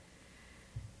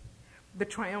The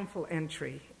triumphal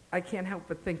entry. I can't help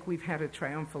but think we've had a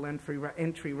triumphal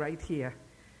entry right here.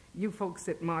 You folks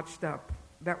that marched up,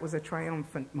 that was a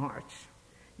triumphant march.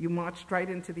 You marched right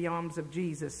into the arms of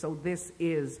Jesus, so this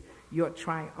is your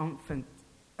triumphant,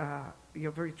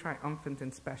 your very triumphant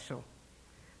and special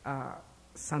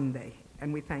Sunday,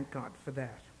 and we thank God for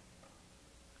that.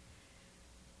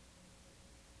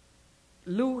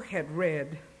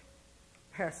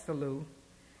 Pastor Lou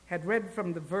had read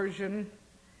from the version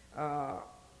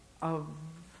of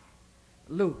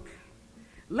Luke.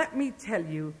 Let me tell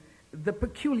you the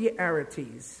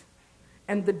peculiarities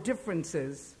and the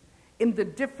differences in the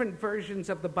different versions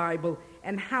of the Bible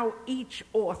and how each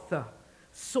author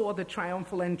saw the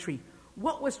triumphal entry.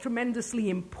 What was tremendously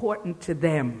important to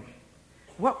them?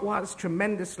 What was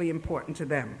tremendously important to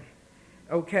them?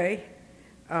 Okay?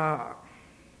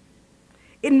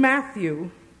 In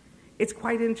Matthew, it's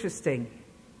quite interesting.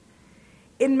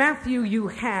 In Matthew, you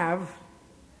have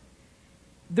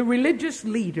the religious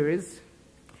leaders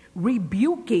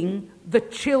rebuking the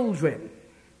children.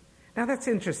 Now, that's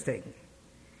interesting.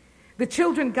 The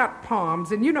children got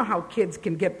palms, and you know how kids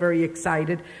can get very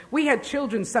excited. We had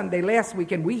Children's Sunday last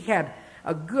week, and we had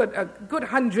a good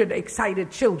 100 excited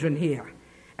children here,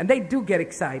 and they do get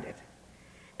excited.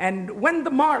 And when the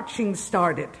marching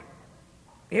started,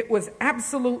 it was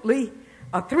absolutely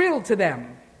a thrill to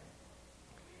them.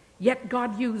 Yet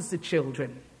God used the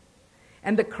children.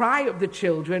 And the cry of the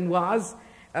children was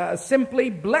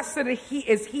simply, "Blessed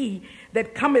is he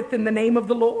that cometh in the name of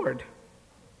the Lord.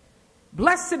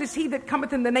 Blessed is he that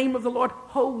cometh in the name of the Lord.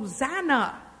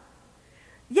 Hosanna."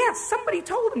 Yes, somebody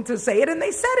told them to say it, and they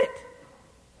said it.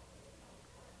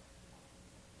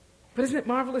 But isn't it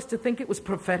marvelous to think it was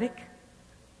prophetic?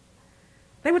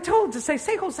 They were told to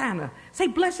say Hosanna. Say,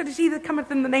 "Blessed is he that cometh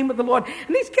in the name of the Lord."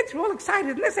 And these kids were all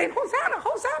excited, and they're saying, "Hosanna,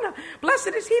 Hosanna.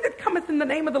 Blessed is he that cometh in the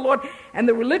name of the Lord." And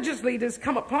the religious leaders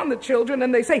come upon the children,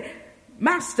 and they say,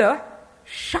 "Master,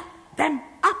 shut them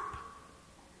up."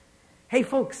 Hey,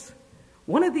 folks,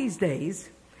 one of these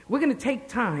days, we're going to take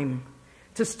time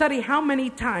to study how many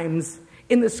times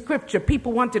in the scripture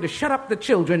people wanted to shut up the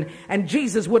children, and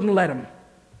Jesus wouldn't let them.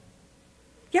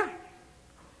 Yeah.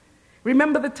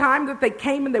 Remember the time that they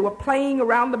came and they were playing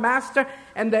around the master,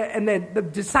 and the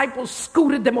disciples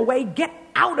scooted them away? Get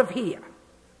out of here.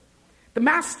 The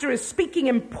master is speaking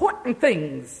important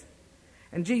things.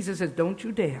 And Jesus says, "Don't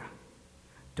you dare.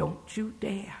 Don't you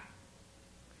dare."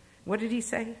 What did he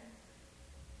say?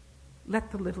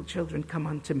 "Let the little children come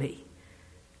unto me."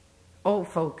 Oh,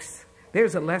 folks,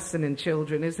 there's a lesson in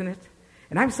children, isn't it?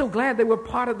 And I'm so glad they were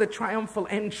part of the triumphal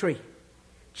entry.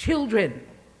 Children.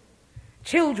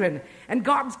 And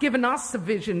God's given us a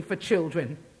vision for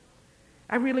children.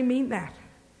 I really mean that.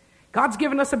 God's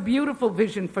given us a beautiful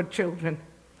vision for children.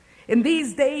 In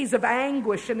these days of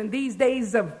anguish, and in these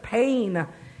days of pain,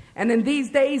 and in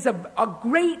these days of a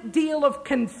great deal of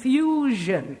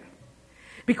confusion,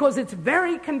 because it's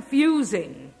very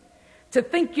confusing to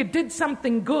think you did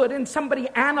something good and somebody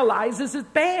analyzes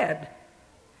it bad.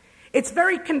 It's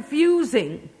very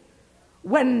confusing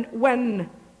when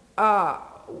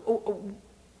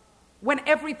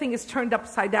everything is turned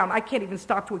upside down. I can't even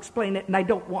start to explain it, and I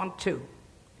don't want to.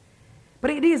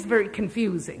 But it is very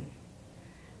confusing.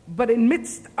 But in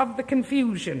midst of the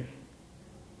confusion,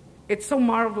 it's so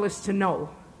marvelous to know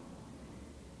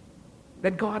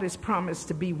that God has promised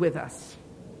to be with us.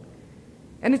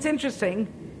 And it's interesting,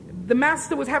 the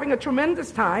master was having a tremendous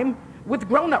time with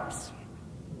grown-ups.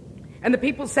 And the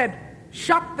people said,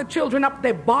 "Shut the children up,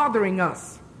 they're bothering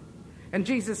us." And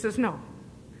Jesus says, "No.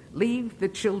 Leave the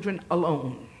children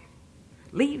alone.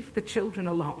 Leave the children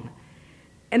alone."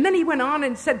 And then he went on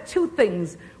and said two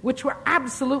things which were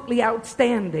absolutely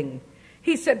outstanding.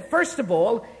 He said, first of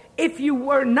all, if you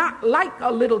were not like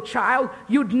a little child,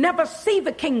 you'd never see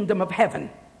the kingdom of heaven.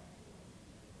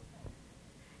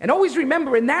 And always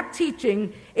remember, in that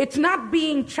teaching, it's not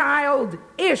being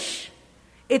childish,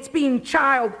 it's being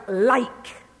childlike.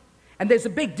 And there's a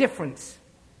big difference.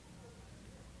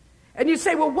 And you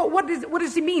say, "Well, what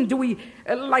does he mean? Do we,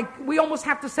 we almost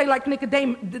have to say like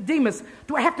Nicodemus,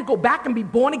 do I have to go back and be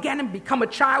born again and become a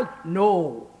child?"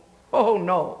 No. Oh,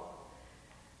 no.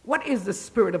 What is the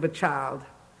spirit of a child?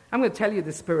 I'm going to tell you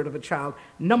the spirit of a child.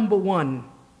 Number one,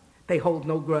 they hold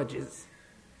no grudges.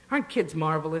 Aren't kids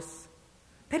marvelous?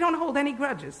 They don't hold any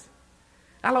grudges.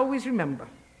 I'll always remember.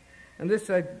 And this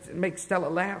makes Stella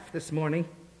laugh this morning.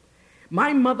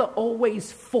 My mother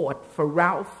always fought for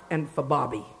Ralph and for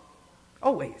Bobby.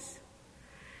 Always.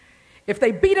 If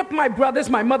they beat up my brothers,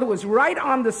 my mother was right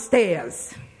on the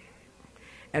stairs.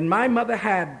 And my mother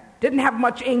didn't have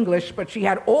much English, but she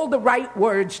had all the right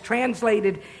words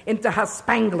translated into her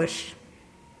Spanglish.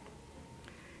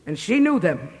 And she knew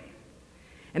them.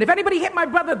 And if anybody hit my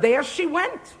brother, there she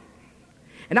went.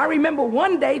 And I remember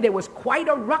one day there was quite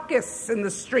a ruckus in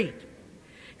the street.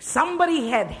 Somebody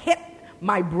had hit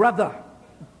my brother,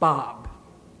 Bob.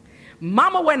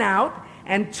 Mama went out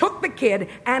and took the kid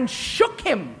and shook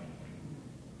him.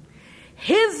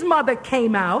 His mother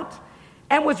came out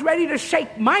and was ready to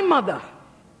shake my mother.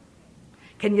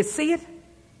 Can you see it?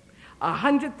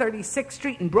 136th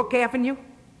Street and Brook Avenue.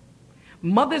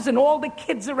 Mothers and all the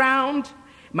kids around.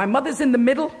 My mother's in the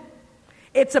middle.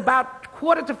 It's about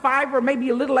 4:45 or maybe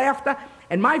a little after.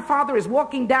 And my father is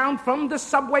walking down from the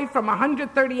subway from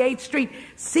 138th Street,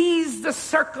 sees the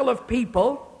circle of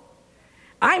people.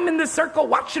 I'm in the circle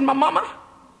watching my mama.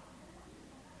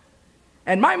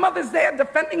 And my mother's there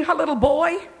defending her little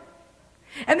boy.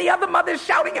 And the other mother's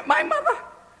shouting at my mother.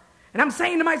 And I'm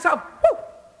saying to myself, whoo.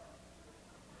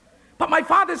 But my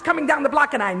father's coming down the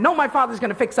block and I know my father's going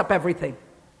to fix up everything.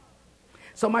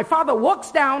 So my father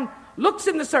walks down, looks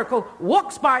in the circle,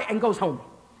 walks by and goes home.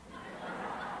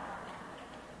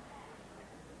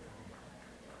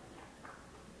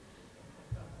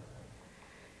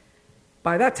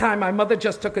 By that time, my mother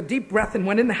just took a deep breath and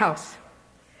went in the house.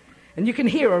 And you can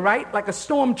hear her, right? Like a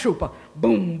stormtrooper.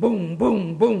 Boom, boom,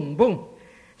 boom, boom, boom.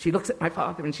 She looks at my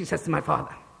father and she says to my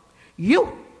father, "You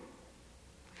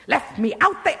left me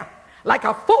out there like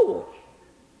a fool."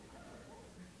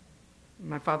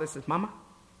 My father says, "Mama,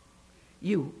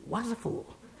 you was a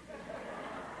fool."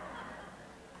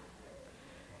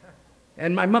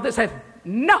 And my mother said,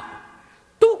 "No,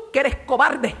 tú que eres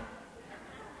cobarde."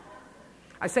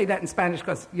 I say that in Spanish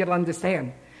because you'll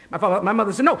understand. My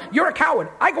mother said, "No, you're a coward.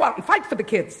 I go out and fight for the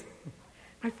kids."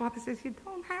 My father says, "You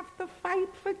don't have to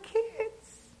fight for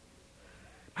kids."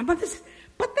 My mother says,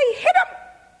 "But they hit him."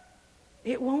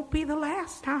 "It won't be the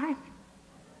last time."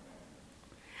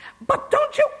 "But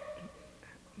don't you..."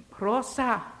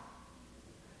 "Rosa,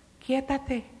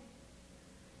 quietate.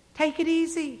 Take it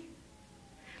easy.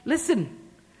 Listen,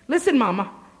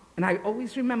 Mama." And I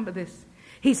always remember this.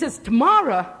 He says,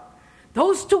 "Tomorrow,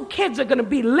 those two kids are going to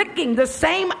be licking the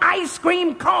same ice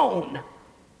cream cone.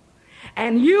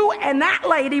 And you and that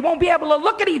lady won't be able to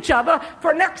look at each other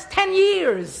for the next 10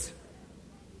 years.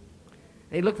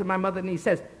 He looked at my mother and he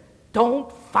says,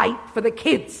 "Don't fight for the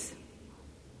kids.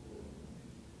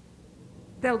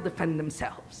 They'll defend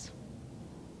themselves."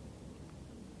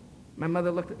 My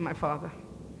mother looked at my father,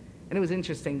 and it was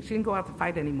interesting. She didn't go out to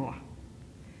fight anymore.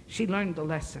 She learned the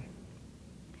lesson.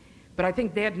 But I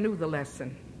think Dad knew the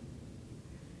lesson.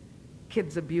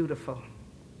 Kids are beautiful.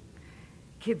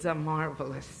 Kids are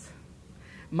marvelous.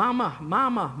 "Mama,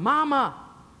 Mama, Mama,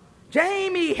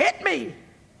 Jamie hit me."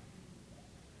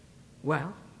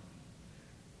 Well,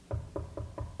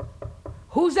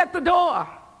 who's at the door?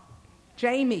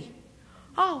 "Jamie."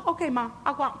 "Oh, okay, Ma,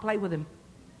 I'll go out and play with him."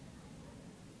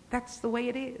 That's the way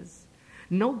it is.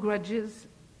 No grudges.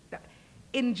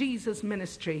 In Jesus'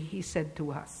 ministry, he said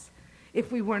to us,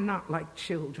 if we were not like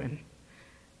children,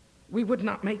 we would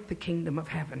not make the kingdom of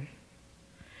heaven.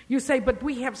 You say, "But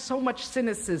we have so much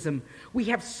cynicism. We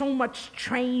have so much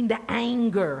trained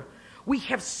anger. We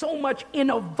have so much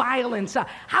inner violence.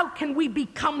 How can we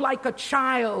become like a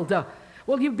child?"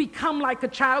 Well, you become like a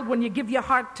child when you give your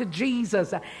heart to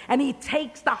Jesus, and he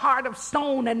takes the heart of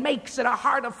stone and makes it a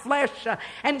heart of flesh,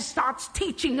 and starts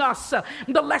teaching us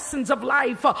the lessons of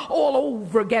life all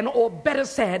over again, or better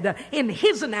said, in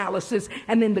his analysis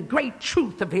and in the great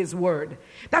truth of his word.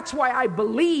 That's why I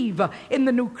believe in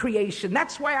the new creation.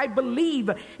 That's why I believe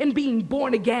in being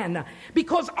born again,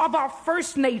 because of our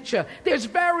first nature. There's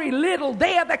very little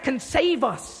there that can save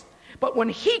us. But when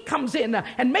he comes in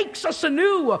and makes us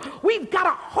anew, we've got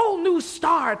a whole new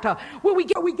start where we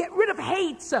get rid of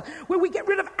hates, where we get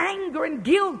rid of anger and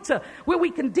guilt, where we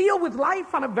can deal with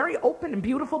life on a very open and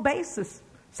beautiful basis.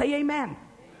 Say amen.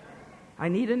 I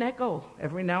need an echo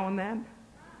every now and then.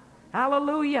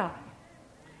 Hallelujah.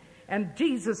 And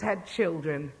Jesus had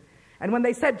children. And when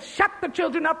they said, "Shut the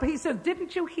children up," he said,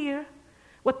 "Didn't you hear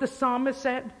what the psalmist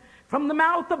said? From the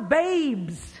mouth of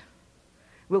babes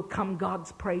will come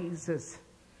God's praises."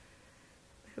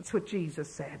 That's what Jesus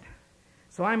said.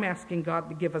 So I'm asking God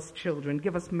to give us children,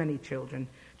 give us many children.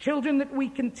 Children that we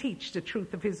can teach the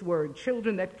truth of his word.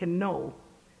 Children that can know.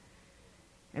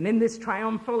 And in this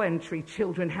triumphal entry,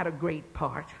 children had a great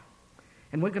part.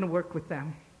 And we're going to work with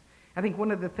them. I think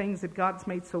one of the things that God's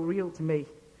made so real to me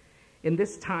in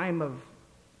this time of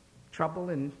trouble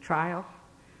and trial,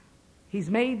 he's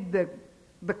made the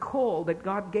call that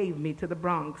God gave me to the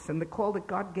Bronx and the call that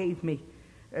God gave me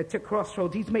to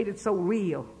Crossroads, he's made it so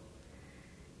real.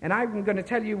 And I'm going to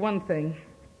tell you one thing.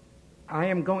 I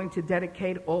am going to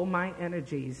dedicate all my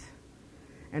energies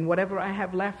and whatever I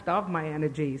have left of my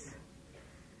energies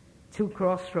to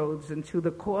Crossroads and to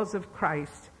the cause of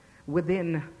Christ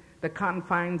within the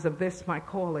confines of this, my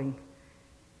calling.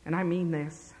 And I mean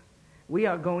this. We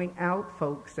are going out,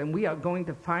 folks, and we are going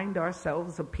to find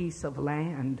ourselves a piece of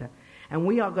land. And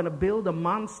we are going to build a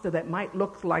monster that might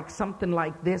look like something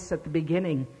like this at the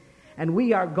beginning. And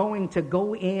we are going to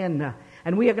go in,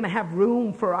 and we are going to have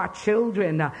room for our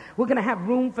children. We're going to have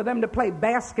room for them to play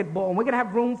basketball, and we're going to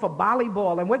have room for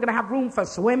volleyball, and we're going to have room for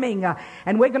swimming,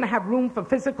 and we're going to have room for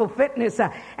physical fitness,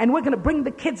 and we're going to bring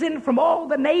the kids in from all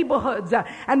the neighborhoods,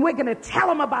 and we're going to tell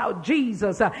them about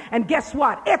Jesus. And guess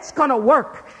what? It's going to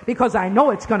work, because I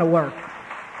know it's going to work.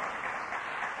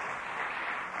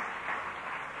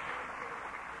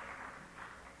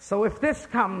 So if this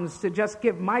comes to just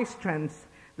give my strength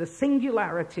the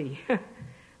singularity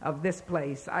of this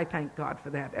place, I thank God for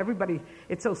that. Everybody,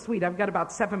 it's so sweet. I've got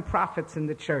about 7 prophets in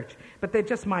the church, but they're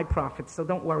just my prophets, so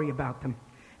don't worry about them.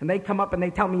 And they come up and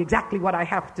they tell me exactly what I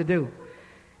have to do.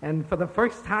 And for the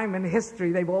first time in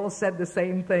history, they've all said the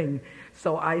same thing.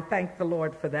 So I thank the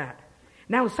Lord for that.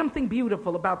 Now, something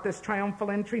beautiful about this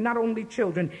triumphal entry, not only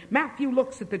children. Matthew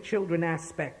looks at the children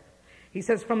aspect. He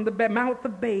says, from the mouth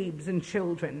of babes and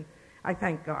children. I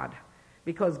thank God,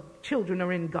 because children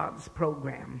are in God's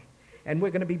program, and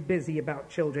we're going to be busy about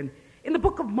children. In the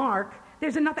book of Mark,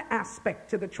 there's another aspect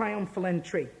to the triumphal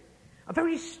entry, a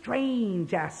very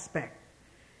strange aspect,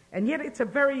 and yet it's a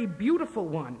very beautiful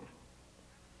one.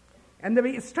 And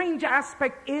the strange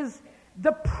aspect is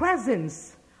the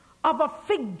presence of a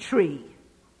fig tree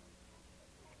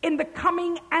in the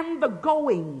coming and the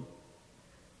going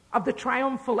of the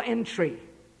triumphal entry.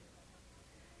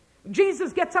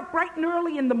 Jesus gets up bright and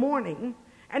early in the morning,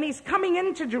 and he's coming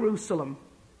into Jerusalem.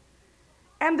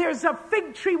 And there's a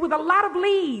fig tree with a lot of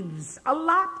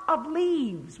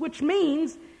leaves, which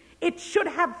means it should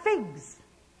have figs,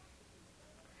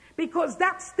 because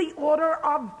that's the order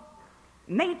of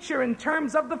nature in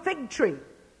terms of the fig tree.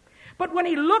 But when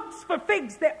he looks for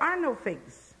figs, there are no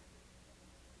figs.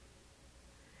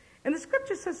 And the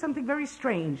scripture says something very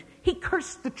strange. He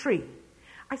cursed the tree.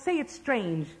 I say it's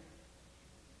strange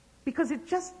because it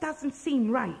just doesn't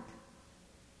seem right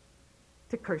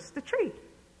to curse the tree.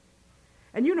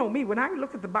 And you know me, when I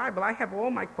look at the Bible, I have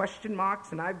all my question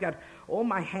marks, and I've got all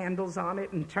my handles on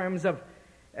it in terms of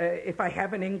if I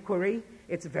have an inquiry,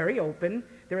 it's very open.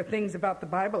 There are things about the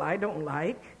Bible I don't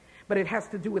like, but it has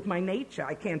to do with my nature.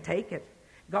 I can't take it.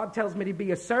 God tells me to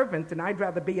be a servant, and I'd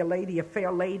rather be a lady, a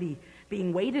fair lady,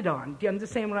 being waited on. Do you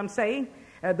understand what I'm saying?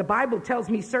 The Bible tells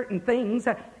me certain things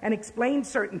and explains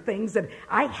certain things that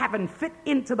I haven't fit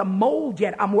into the mold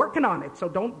yet. I'm working on it, so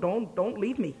don't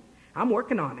leave me. I'm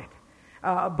working on it.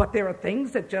 But there are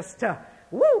things that just,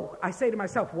 I say to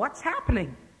myself, what's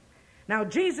happening? Now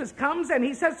Jesus comes and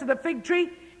he says to the fig tree,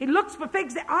 he looks for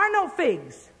figs. There are no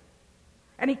figs.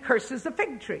 And he curses the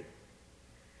fig tree.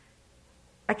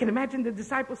 I can imagine the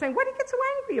disciples saying, what did he get so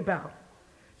angry about?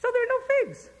 So there are no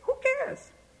figs. Who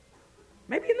cares?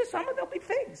 Maybe in the summer there'll be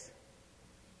figs.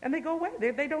 And they go away.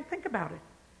 They don't think about it.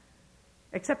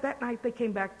 Except that night they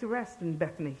came back to rest in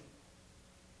Bethany.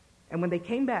 And when they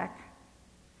came back,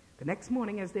 the next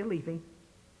morning as they're leaving,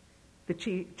 the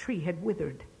tree had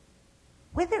withered.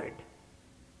 Withered.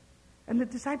 And the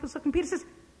disciples look, and Peter says,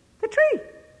 the tree,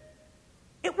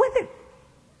 it withered.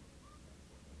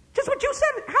 Just what you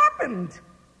said happened.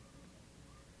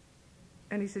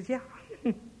 And he says, yeah,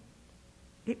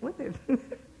 it withered.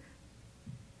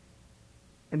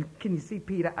 And can you see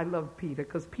Peter? I love Peter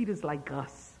because Peter's like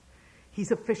us.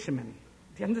 He's a fisherman.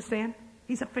 Do you understand?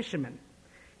 He's a fisherman.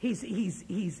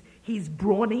 He's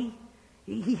brawny.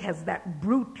 He has that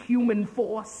brute human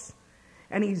force.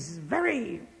 And he's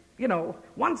very,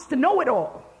 wants to know it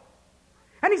all.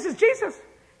 And he says, Jesus,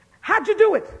 how'd you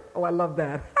do it? Oh, I love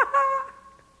that.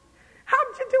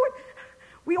 How'd you do it?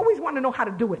 We always want to know how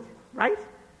to do it, right?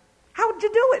 How'd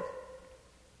you do it?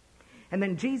 And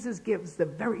then Jesus gives the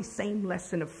very same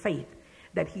lesson of faith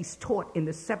that he's taught in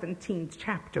the 17th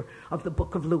chapter of the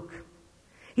book of Luke.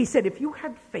 He said, if you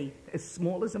had faith as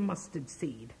small as a mustard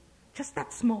seed, just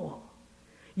that small,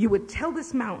 you would tell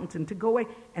this mountain to go away,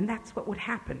 and that's what would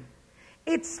happen.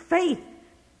 It's faith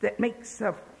that makes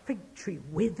a fig tree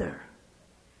wither.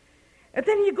 And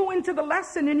then you go into the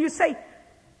lesson and you say,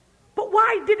 but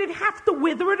why did it have to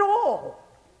wither at all?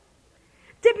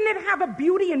 Didn't it have a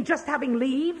beauty in just having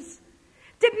leaves?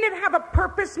 Didn't it have a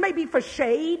purpose maybe for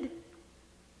shade?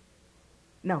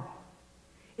 No,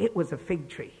 it was a fig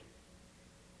tree.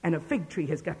 And a fig tree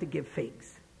has got to give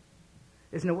figs.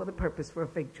 There's no other purpose for a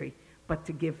fig tree but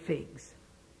to give figs.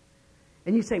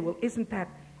 And you say, well, isn't that,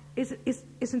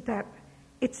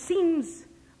 it seems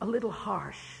a little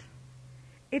harsh.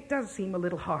 It does seem a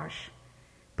little harsh,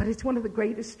 but it's one of the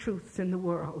greatest truths in the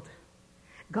world.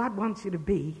 God wants you to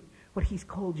be what he's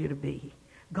called you to be.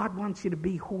 God wants you to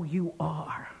be who you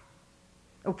are.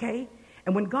 Okay?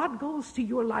 And when God goes to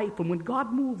your life and when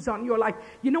God moves on your life,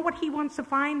 you know what he wants to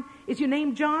find? Is your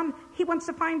name John? He wants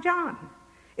to find John.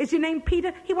 Is your name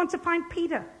Peter? He wants to find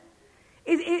Peter.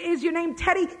 Is your name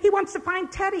Teddy? He wants to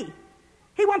find Teddy.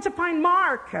 He wants to find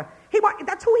Mark.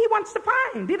 That's who he wants to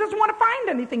find. He doesn't want to find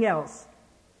anything else.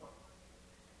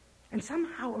 And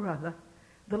somehow or other,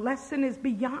 the lesson is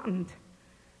beyond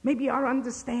maybe our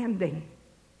understanding.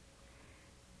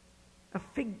 A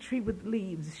fig tree with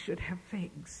leaves should have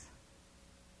figs.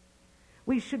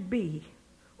 We should be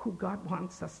who God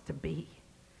wants us to be.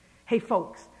 Hey,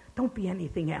 folks, don't be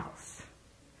anything else.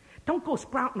 Don't go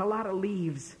sprouting a lot of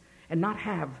leaves and not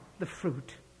have the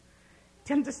fruit.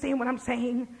 Do you understand what I'm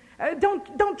saying?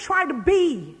 Don't try to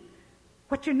be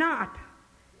what you're not.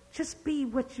 Just be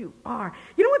what you are.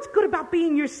 You know what's good about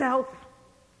being yourself?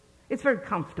 It's very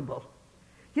comfortable.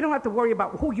 You don't have to worry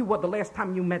about who you were the last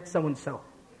time you met so-and-so.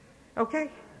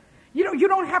 Okay? You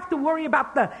don't have to worry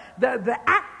about the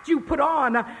act you put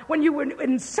on when you were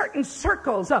in certain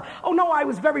circles. Oh no, I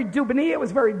was very debonair, I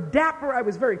was very dapper, I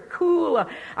was very cool,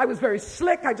 I was very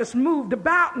slick, I just moved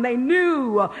about and they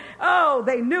knew.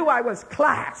 They knew I was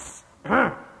class.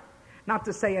 Not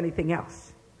to say anything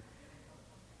else.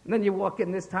 And then you walk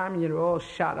in this time and you're all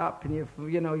shut up and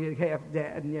you're half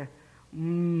dead and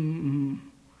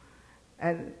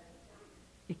and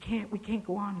we can't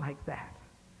go on like that.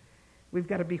 We've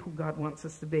got to be who God wants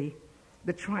us to be.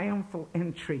 The triumphal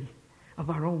entry of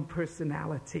our own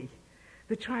personality.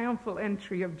 The triumphal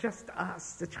entry of just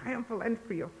us. The triumphal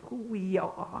entry of who we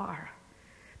are.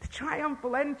 The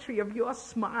triumphal entry of your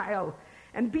smile.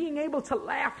 And being able to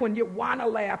laugh when you want to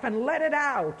laugh and let it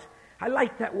out. I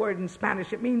like that word in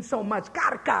Spanish. It means so much.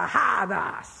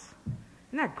 Carcajadas.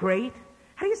 Isn't that great?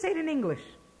 How do you say it in English?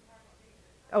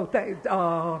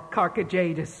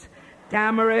 Carcajadas.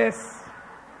 Damaris.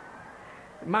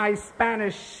 My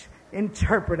Spanish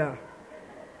interpreter.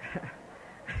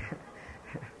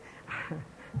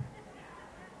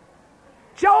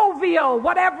 Jovial,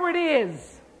 whatever it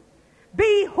is.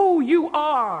 Be who you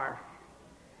are.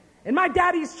 In my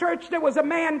daddy's church, there was a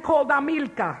man called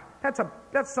Amilcar.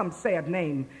 That's some sad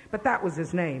name, but that was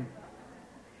his name.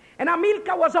 And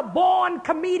Amilcar was a born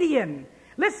comedian.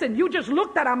 Listen, you just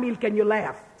looked at Amilcar and you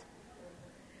laughed.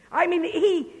 I mean,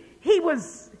 he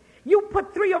was... You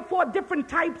put 3 or 4 different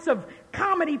types of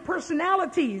comedy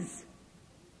personalities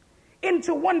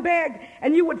into one bag,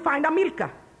 and you would find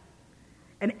Amilcar.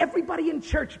 And everybody in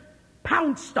church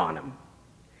pounced on him.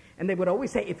 And they would always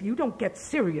say, if you don't get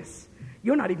serious,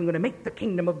 you're not even going to make the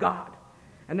kingdom of God.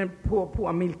 And then poor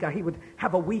Amilcar, he would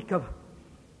have a week of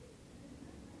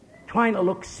trying to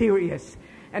look serious.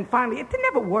 And finally, it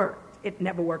never worked. It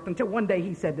never worked until one day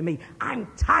he said to me, I'm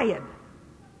tired.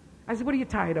 I said, what are you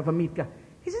tired of, Amilcar?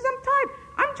 He says, I'm tired.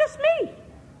 I'm just me.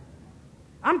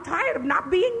 I'm tired of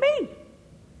not being me.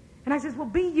 And I says, well,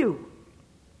 be you.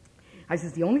 I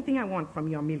says, the only thing I want from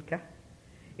you, Amilcar,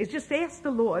 is just ask the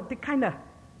Lord to kind of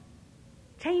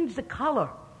change the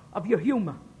color of your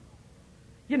humor.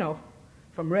 You know,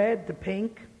 from red to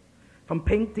pink, from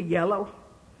pink to yellow.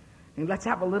 And let's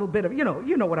have a little bit of, you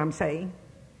know what I'm saying.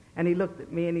 And he looked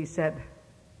at me and he said,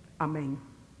 Amen.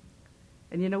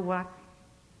 And you know what?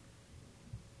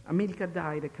 Amilcar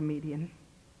died a comedian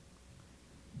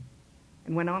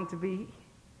and went on to be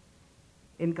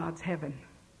in God's heaven.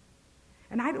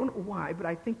 And I don't know why, but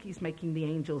I think he's making the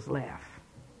angels laugh.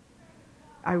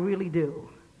 I really do,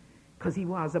 because he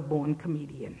was a born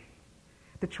comedian.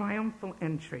 The triumphal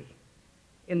entry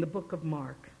in the book of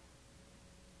Mark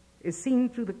is seen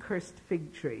through the cursed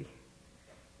fig tree.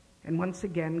 And once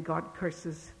again, God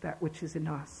curses that which is in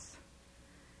us.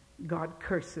 God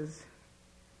curses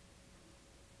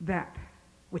that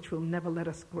which will never let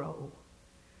us grow,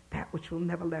 that which will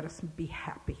never let us be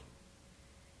happy.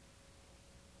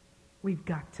 We've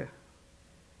got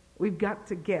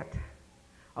to get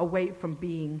away from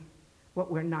being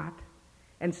what we're not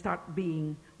and start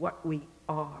being what we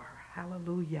are.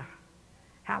 Hallelujah.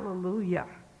 Hallelujah.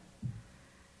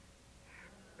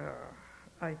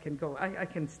 I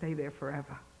can stay there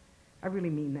forever. I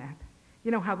really mean that. You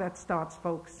know how that starts,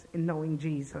 folks, in knowing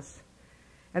Jesus.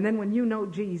 And then when you know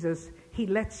Jesus, he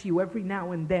lets you every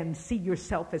now and then see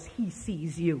yourself as he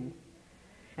sees you.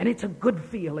 And it's a good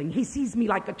feeling. He sees me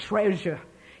like a treasure.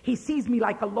 He sees me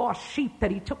like a lost sheep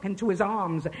that he took into his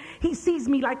arms. He sees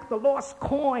me like the lost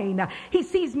coin. He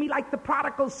sees me like the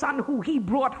prodigal son who he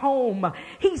brought home.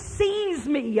 He sees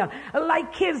me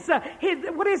like his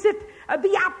what is it?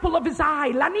 the apple of his eye,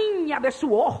 la niña de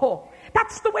su ojo.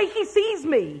 That's the way he sees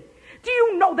me. Do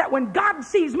you know that when God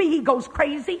sees me, he goes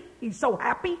crazy? He's so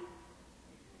happy.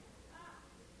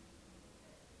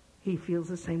 He feels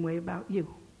the same way about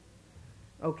you.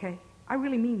 Okay? I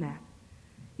really mean that.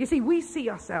 You see, we see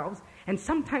ourselves, and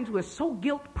sometimes we're so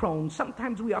guilt-prone.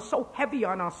 Sometimes we are so heavy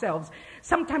on ourselves.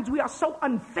 Sometimes we are so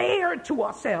unfair to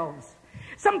ourselves.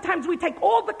 Sometimes we take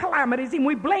all the calamities and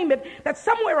we blame it that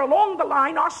somewhere along the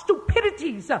line our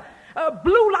stupidities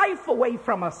blew life away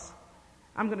from us.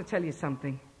 I'm going to tell you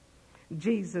something.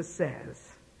 Jesus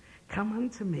says, come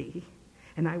unto me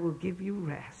and I will give you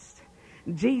rest.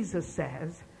 Jesus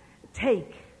says,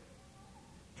 take.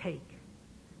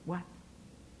 What?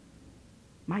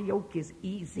 My yoke is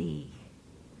easy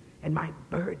and my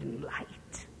burden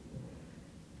light.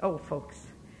 Oh, folks,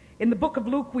 in the book of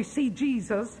Luke, we see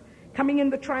Jesus coming in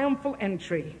the triumphal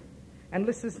entry. And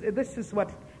this is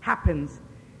what happens.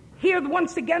 Here,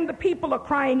 once again, the people are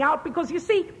crying out because, you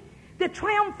see, the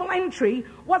triumphal entry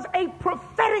was a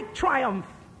prophetic triumph.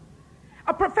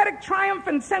 A prophetic triumph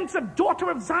in sense of daughter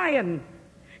of Zion.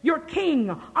 Your king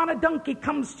on a donkey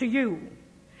comes to you.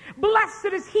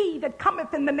 Blessed is he that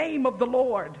cometh in the name of the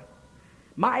Lord.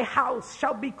 My house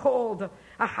shall be called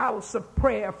a house of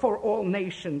prayer for all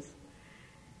nations.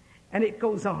 And it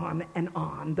goes on and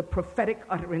on, the prophetic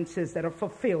utterances that are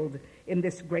fulfilled in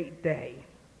this great day.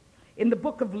 In the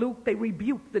book of Luke, they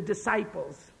rebuke the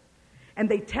disciples. And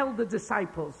they tell the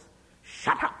disciples,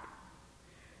 shut up.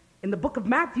 In the book of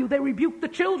Matthew, they rebuke the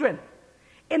children.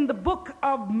 In the book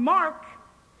of Mark,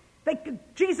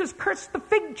 Jesus cursed the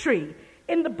fig tree.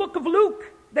 In the book of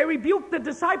Luke, they rebuke the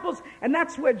disciples, and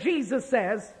that's where Jesus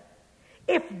says,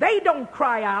 if they don't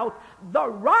cry out, the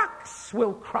rocks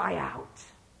will cry out.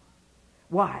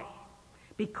 Why?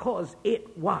 Because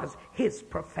it was his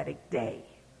prophetic day.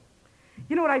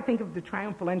 You know what I think of the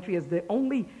triumphal entry as the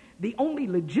only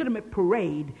legitimate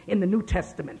parade in the New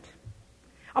Testament.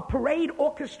 A parade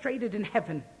orchestrated in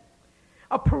heaven.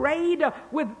 A parade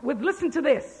with listen to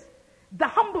this, the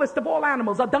humblest of all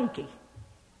animals, a donkey.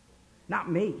 Not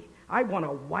me. I want a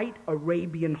white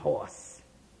Arabian horse.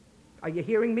 Are you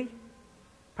hearing me?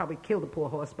 Probably kill the poor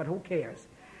horse, but who cares?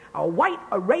 A white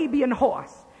Arabian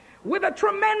horse with a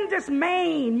tremendous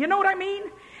mane. You know what I mean?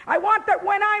 I want that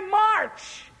when I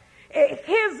march,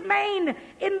 his mane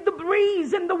in the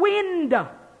breeze, in the wind.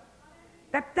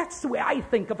 That's the way I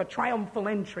think of a triumphal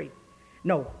entry.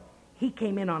 No, he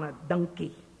came in on a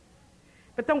donkey.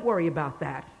 But don't worry about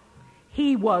that.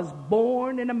 He was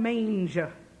born in a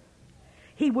manger.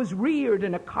 He was reared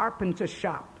in a carpenter's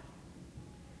shop.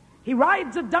 He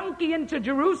rides a donkey into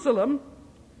Jerusalem,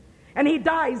 and he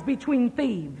dies between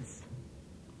thieves.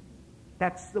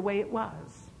 That's the way it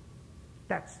was.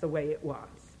 That's the way it was.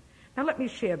 Now let me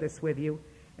share this with you,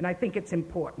 and I think it's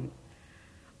important.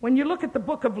 When you look at the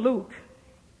book of Luke,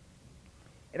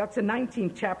 that's the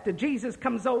 19th chapter, Jesus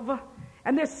comes over,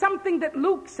 and there's something that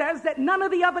Luke says that none of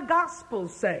the other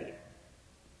Gospels say.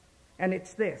 And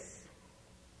it's this.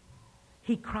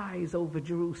 He cries over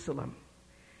Jerusalem.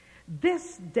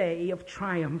 This day of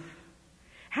triumph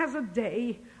has a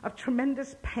day of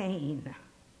tremendous pain.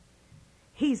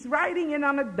 He's riding in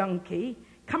on a donkey,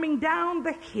 coming down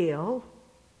the hill,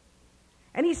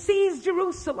 and he sees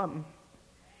Jerusalem.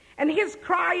 And his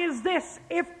cry is this: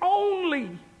 if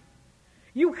only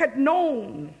you had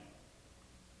known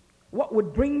what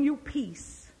would bring you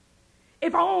peace.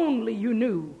 If only you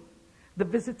knew the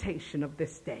visitation of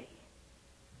this day.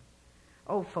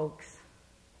 Oh, folks,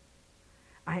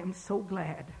 I am so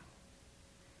glad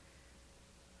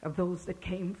of those that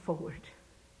came forward.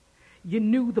 You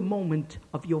knew the moment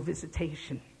of your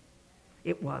visitation.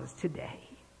 It was today.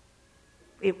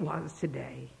 It was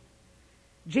today.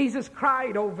 Jesus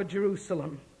cried over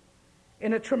Jerusalem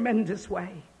in a tremendous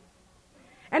way.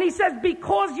 And he says,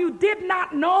 because you did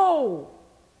not know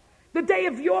the day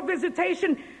of your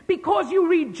visitation, because you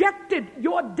rejected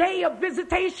your day of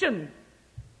visitation,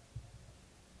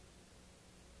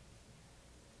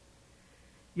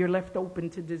 you're left open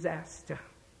to disaster.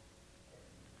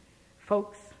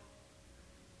 Folks,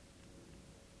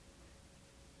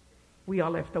 we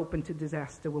are left open to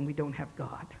disaster when we don't have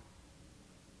God.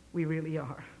 We really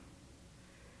are.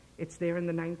 It's there in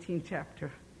the 19th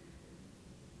chapter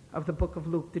of the book of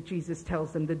Luke that Jesus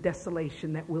tells them the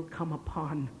desolation that will come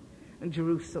upon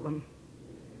Jerusalem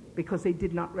because they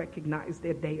did not recognize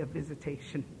their day of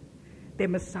visitation. Their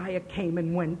Messiah came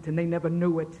and went and they never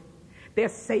knew it. Their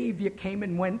Savior came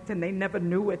and went and they never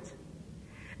knew it.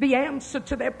 The answer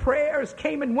to their prayers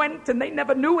came and went and they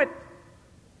never knew it.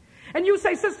 And you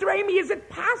say, Sister Amy, is it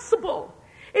possible?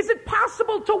 Is it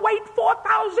possible to wait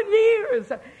 4,000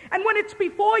 years? And when it's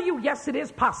before you, yes, it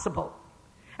is possible.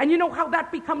 And you know how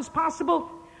that becomes possible?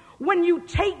 When you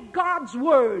take God's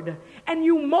word and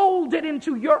you mold it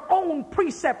into your own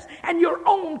precepts and your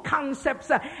own concepts,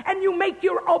 and you make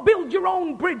build your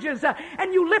own bridges,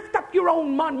 and you lift up your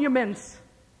own monuments.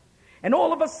 And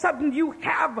all of a sudden you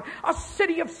have a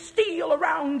city of steel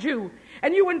around you.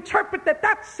 And you interpret that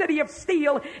that city of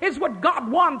steel is what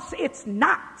God wants. It's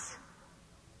not.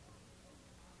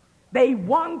 They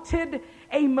wanted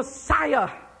a Messiah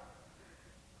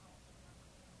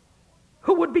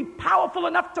who would be powerful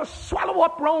enough to swallow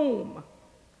up Rome.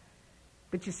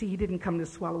 But you see, he didn't come to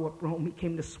swallow up Rome. He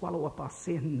came to swallow up our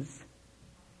sins,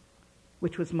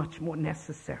 which was much more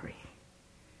necessary.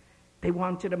 They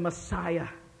wanted a Messiah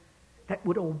that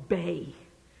would obey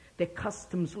their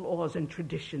customs, laws, and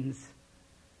traditions.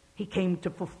 He came to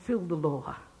fulfill the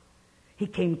law. He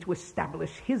came to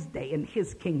establish his day and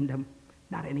his kingdom,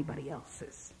 not anybody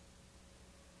else's.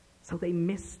 So they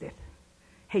missed it.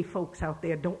 Hey, folks out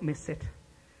there, don't miss it.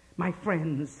 My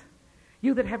friends,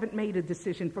 you that haven't made a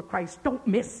decision for Christ, don't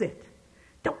miss it.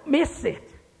 Don't miss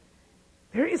it.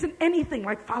 There isn't anything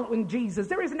like following Jesus.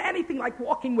 There isn't anything like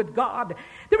walking with God.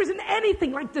 There isn't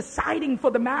anything like deciding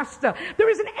for the Master. There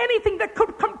isn't anything that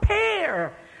could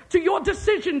compare to your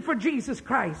decision for Jesus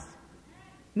Christ.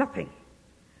 Nothing.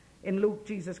 In Luke,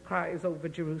 Jesus cries over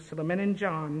Jerusalem. And in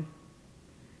John,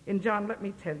 let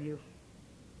me tell you,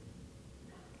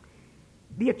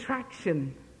 the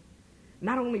attraction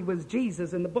not only was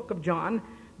Jesus in the book of John,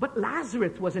 but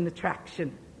Lazarus was an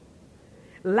attraction.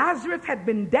 Lazarus had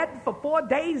been dead for 4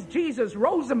 days. Jesus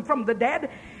rose him from the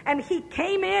dead, and he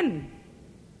came in,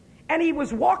 and he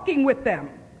was walking with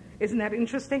them. Isn't that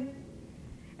interesting?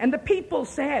 And the people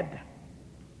said,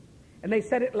 and they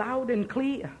said it loud and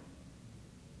clear,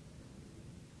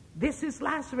 this is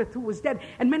Lazarus who was dead.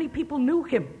 And many people knew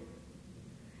him.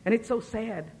 And it's so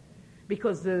sad,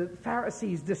 because the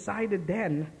Pharisees decided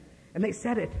then, and they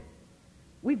said it,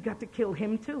 we've got to kill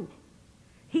him too.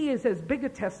 He is as big a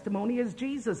testimony as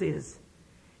Jesus is.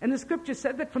 And the scripture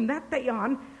said that from that day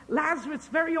on, Lazarus'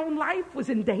 very own life was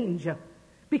in danger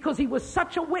because he was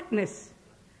such a witness.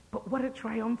 But what a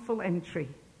triumphal entry.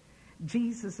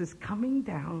 Jesus is coming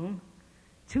down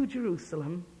to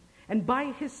Jerusalem, and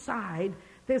by his side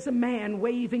there's a man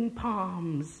waving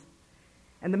palms.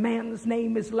 And the man's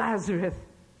name is Lazarus.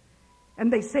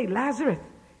 And they say, Lazarus,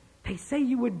 they say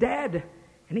you were dead.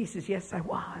 And he says, yes, I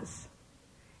was.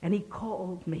 And he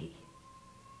called me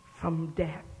from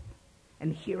death,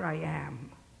 and here I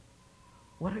am.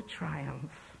 What a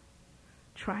triumph.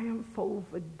 Triumph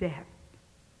over death,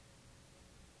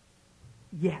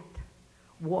 yet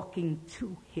walking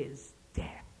to his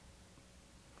death.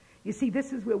 You see,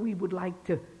 this is where we would like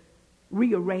to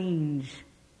rearrange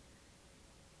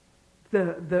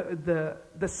the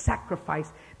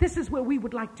sacrifice. This is where we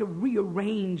would like to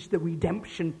rearrange the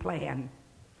redemption plan.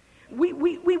 We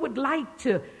would like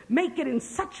to make it in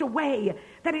such a way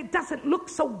that it doesn't look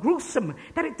so gruesome,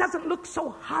 that it doesn't look so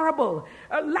horrible.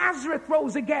 Lazarus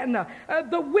rose again.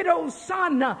 The widow's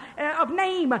son of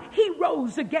Nain, he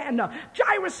rose again.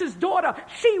 Jairus' daughter,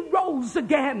 she rose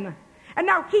again. And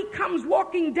now he comes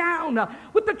walking down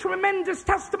with the tremendous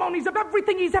testimonies of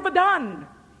everything he's ever done.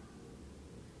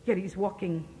 Yet he's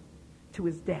walking to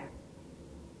his death.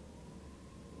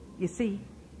 You see,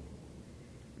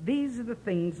 these are the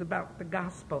things about the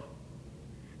gospel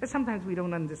that sometimes we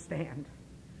don't understand.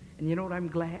 And you know what I'm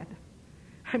glad?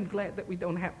 I'm glad that we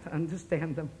don't have to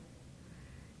understand them.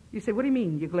 You say, what do you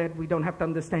mean you're glad we don't have to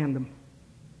understand them?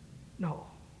 No.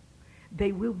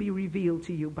 They will be revealed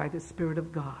to you by the Spirit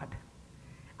of God.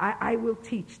 I will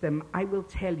teach them. I will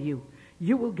tell you.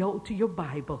 You will go to your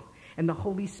Bible, and the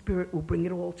Holy Spirit will bring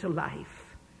it all to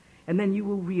life. And then you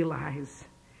will realize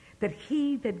that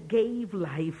he that gave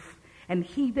life and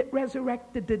he that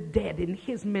resurrected the dead in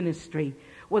his ministry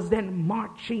was then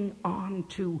marching on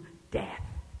to death,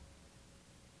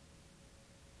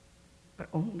 but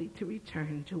only to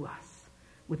return to us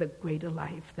with a greater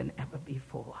life than ever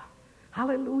before.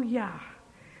 Hallelujah.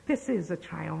 This is a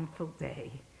triumphal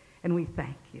day, and we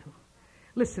thank you.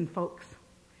 Listen, folks,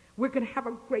 we're going to have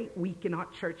a great week in our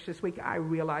church this week. I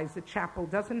realize the chapel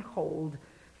doesn't hold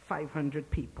 500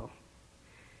 people.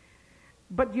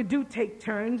 But you do take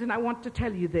turns, and I want to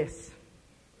tell you this.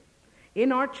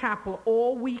 In our chapel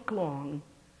all week long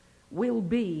will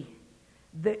be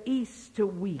the Easter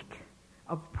week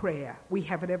of prayer. We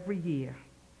have it every year,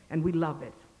 and we love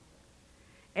it.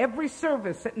 Every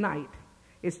service at night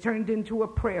is turned into a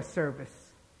prayer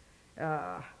service.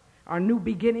 Our New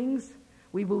Beginnings,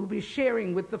 we will be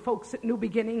sharing with the folks at New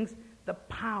Beginnings the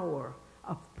power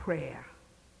of prayer.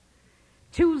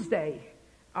 Tuesday,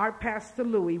 our Pastor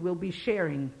Louis will be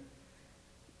sharing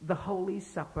the Holy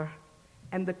Supper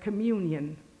and the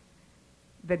communion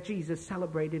that Jesus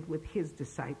celebrated with his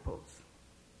disciples.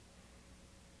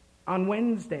 On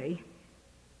Wednesday,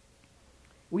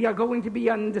 we are going to be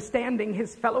understanding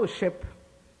his fellowship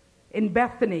in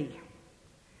Bethany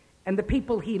and the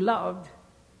people he loved,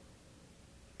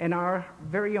 and our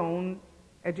very own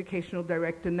educational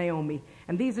director, Naomi.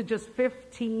 And these are just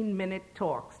 15-minute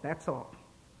talks, that's all.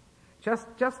 Just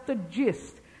the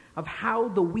gist of how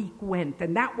the week went.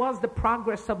 And that was the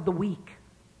progress of the week.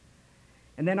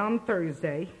 And then on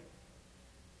Thursday,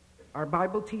 our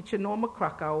Bible teacher, Norma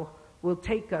Krakow, will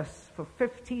take us for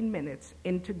 15 minutes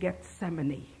into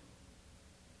Gethsemane.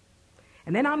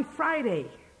 And then on Friday,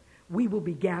 we will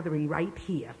be gathering right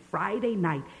here, Friday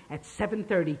night at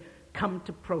 7:30. Come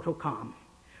to Protocom.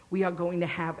 We are going to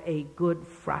have a Good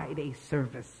Friday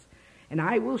service. And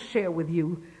I will share with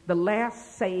you the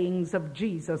last sayings of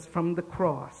Jesus from the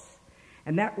cross.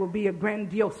 And that will be a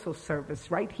grandioso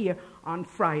service right here on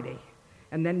Friday.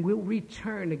 And then we'll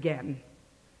return again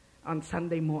on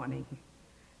Sunday morning.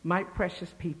 My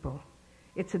precious people,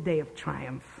 it's a day of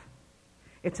triumph.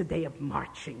 It's a day of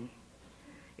marching.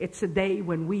 It's a day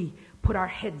when we put our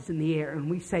heads in the air and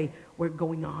we say, we're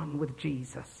going on with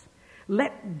Jesus.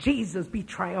 Let Jesus be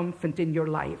triumphant in your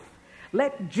life.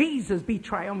 Let Jesus be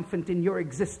triumphant in your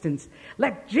existence.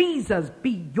 Let Jesus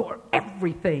be your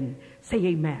everything. Say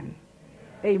amen.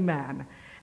 Amen.